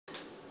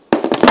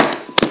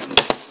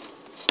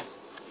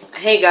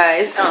Hey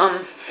guys,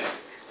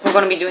 we're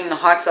gonna be doing the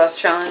hot sauce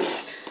challenge.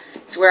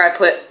 It's where I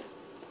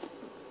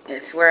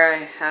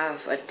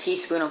have a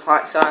teaspoon of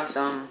hot sauce.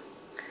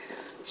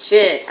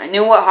 Shit, I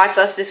knew what hot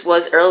sauce this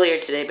was earlier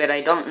today, but I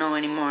don't know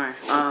anymore.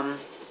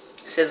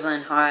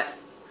 Sizzling hot.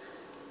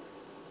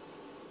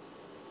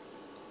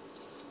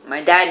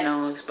 My dad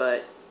knows,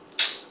 but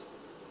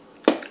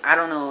I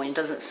don't know, it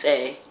doesn't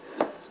say.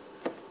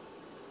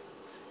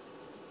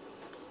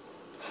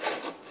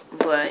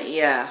 But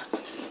yeah,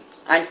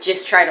 I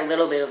just tried a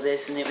little bit of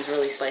this and it was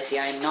really spicy.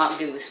 I am not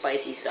good with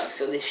spicy stuff,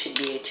 so this should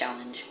be a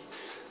challenge.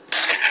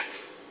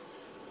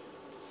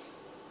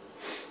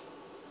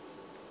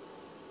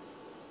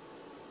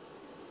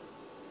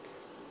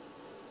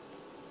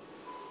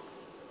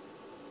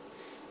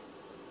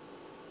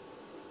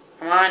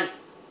 Come on.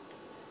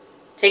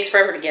 Takes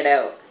forever to get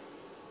out.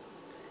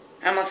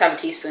 I almost have a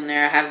teaspoon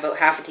there. I have about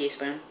half a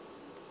teaspoon.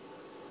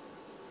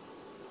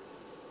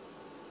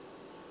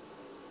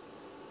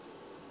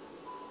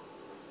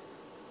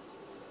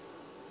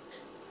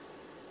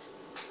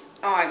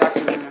 Oh, I got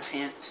some in my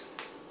pants.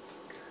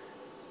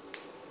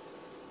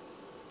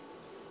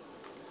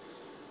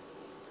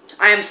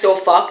 I am so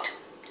fucked.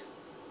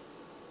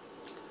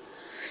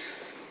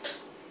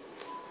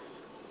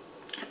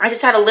 I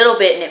just had a little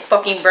bit and it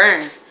fucking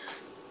burns.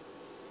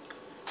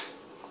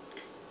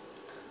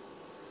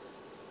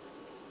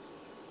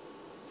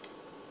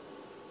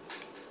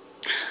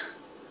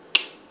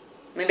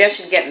 Maybe I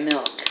should get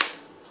milk.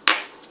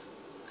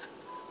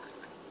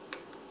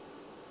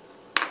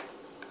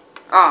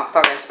 Oh,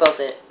 fuck, I spilled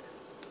it.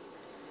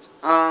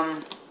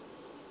 I'm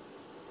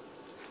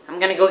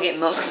gonna go get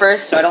milk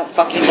first so I don't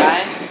fucking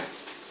die.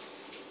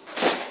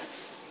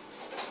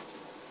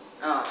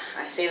 Oh,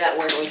 I say that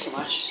word way too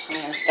much.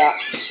 I'm gonna stop.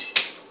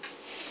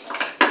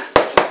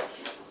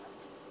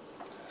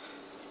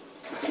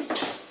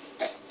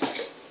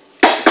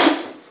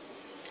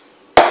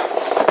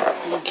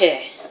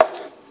 Okay.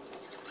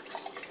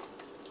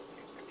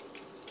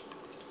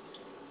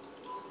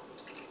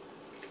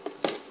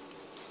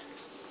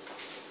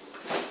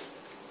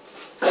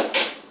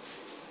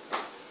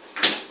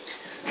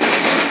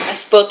 I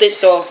spilled it,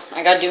 so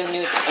I gotta do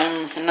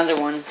another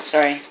one.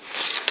 Sorry,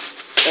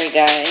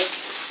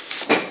 guys.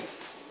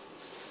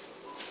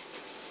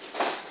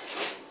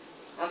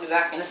 I'll be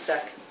back in a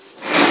sec.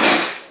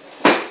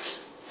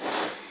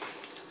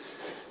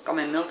 Got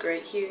my milk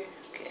right here.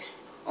 Okay.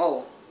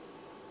 Oh.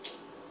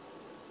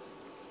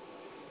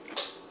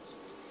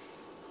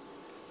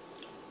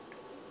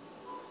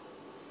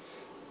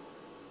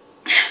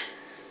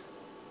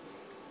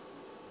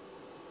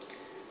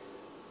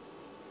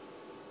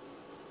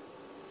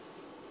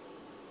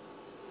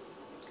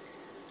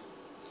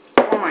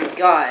 Oh my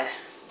god.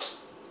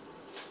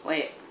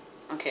 Wait.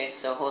 Okay,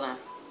 so hold on.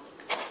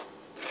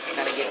 Just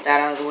gotta get that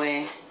out of the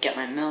way. Get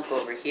my milk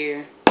over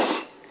here.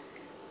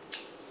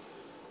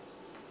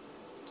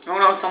 Oh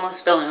no, it's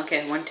almost spilling.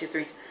 Okay, 1, 2,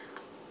 3.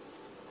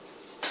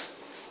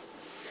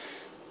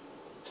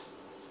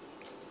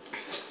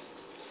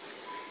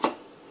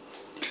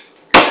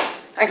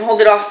 I can hold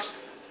it off.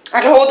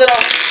 I can hold it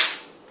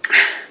off.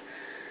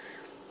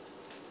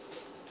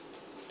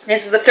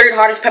 This is the third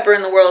hottest pepper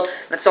in the world.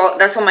 That's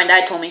what my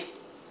dad told me.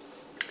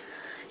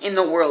 In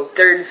the world,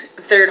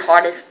 third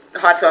hottest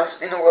hot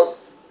sauce in the world.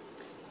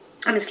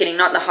 I'm just kidding,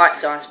 not the hot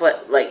sauce,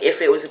 but like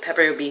if it was a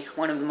pepper, it would be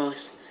one of the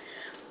most.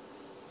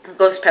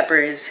 Ghost pepper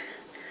is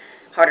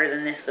hotter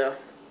than this, though.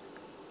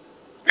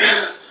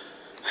 I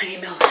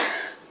need milk.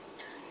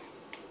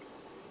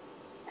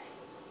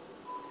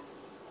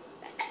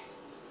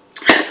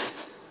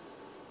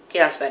 Okay,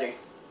 that's better.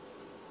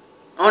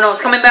 Oh no,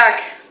 it's coming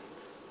back.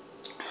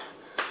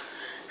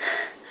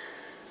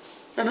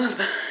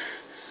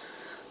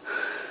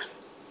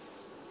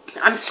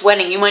 I'm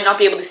sweating. You might not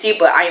be able to see it,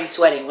 but I am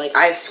sweating. Like,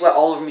 I have sweat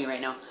all over me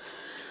right now.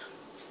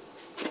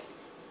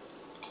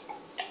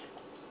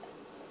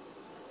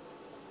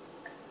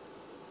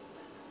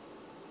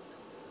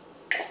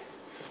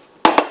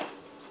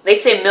 They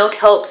say milk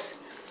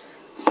helps.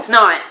 It's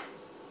not.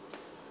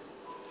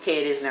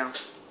 Okay, it is now.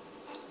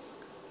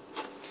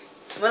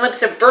 My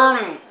lips are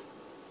burning.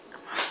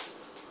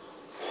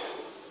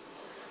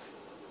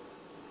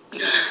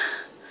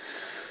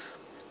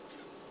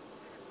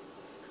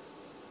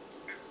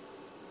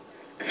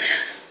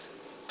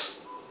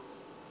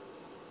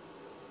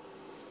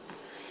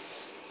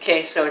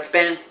 Okay, so it's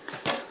been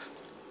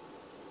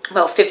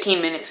about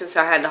 15 minutes since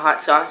I had the hot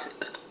sauce.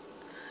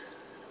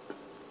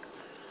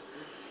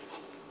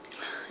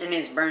 And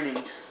it's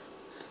burning.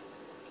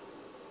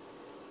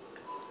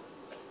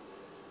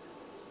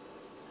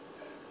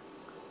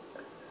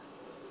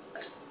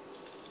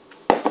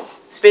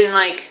 It's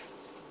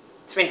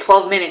been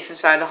 12 minutes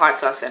since I had the hot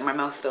sauce and my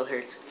mouth still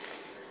hurts.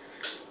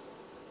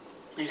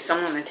 There's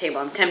some on the table.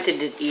 I'm tempted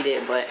to eat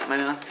it, but my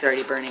mouth is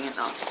already burning it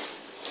now.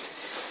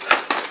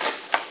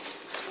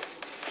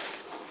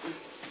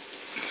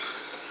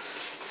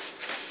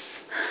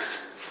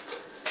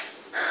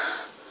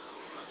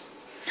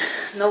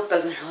 Milk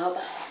doesn't help.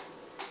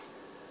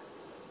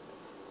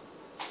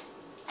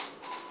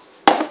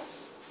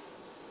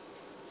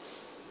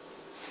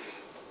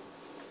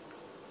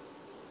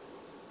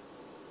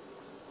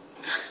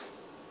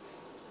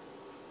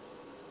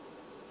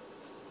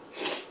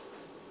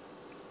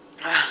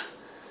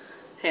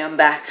 Hey, I'm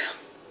back.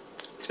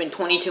 It's been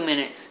 22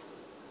 minutes.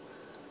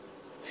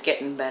 It's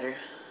getting better.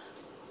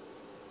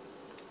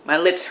 My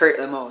lips hurt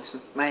the most.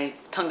 My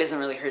tongue doesn't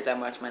really hurt that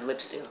much. My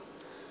lips do.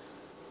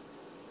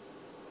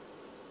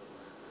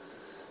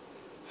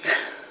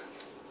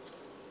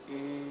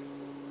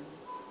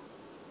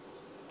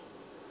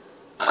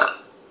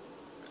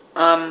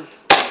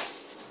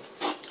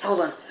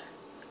 Hold on.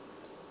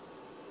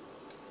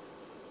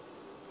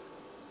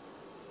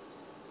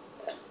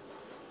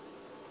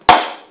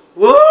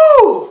 Woo!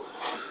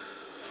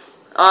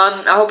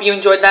 I hope you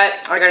enjoyed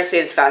that. I gotta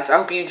say this fast. I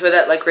hope you enjoyed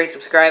that. Like, rate,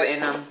 subscribe,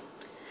 and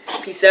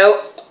peace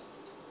out.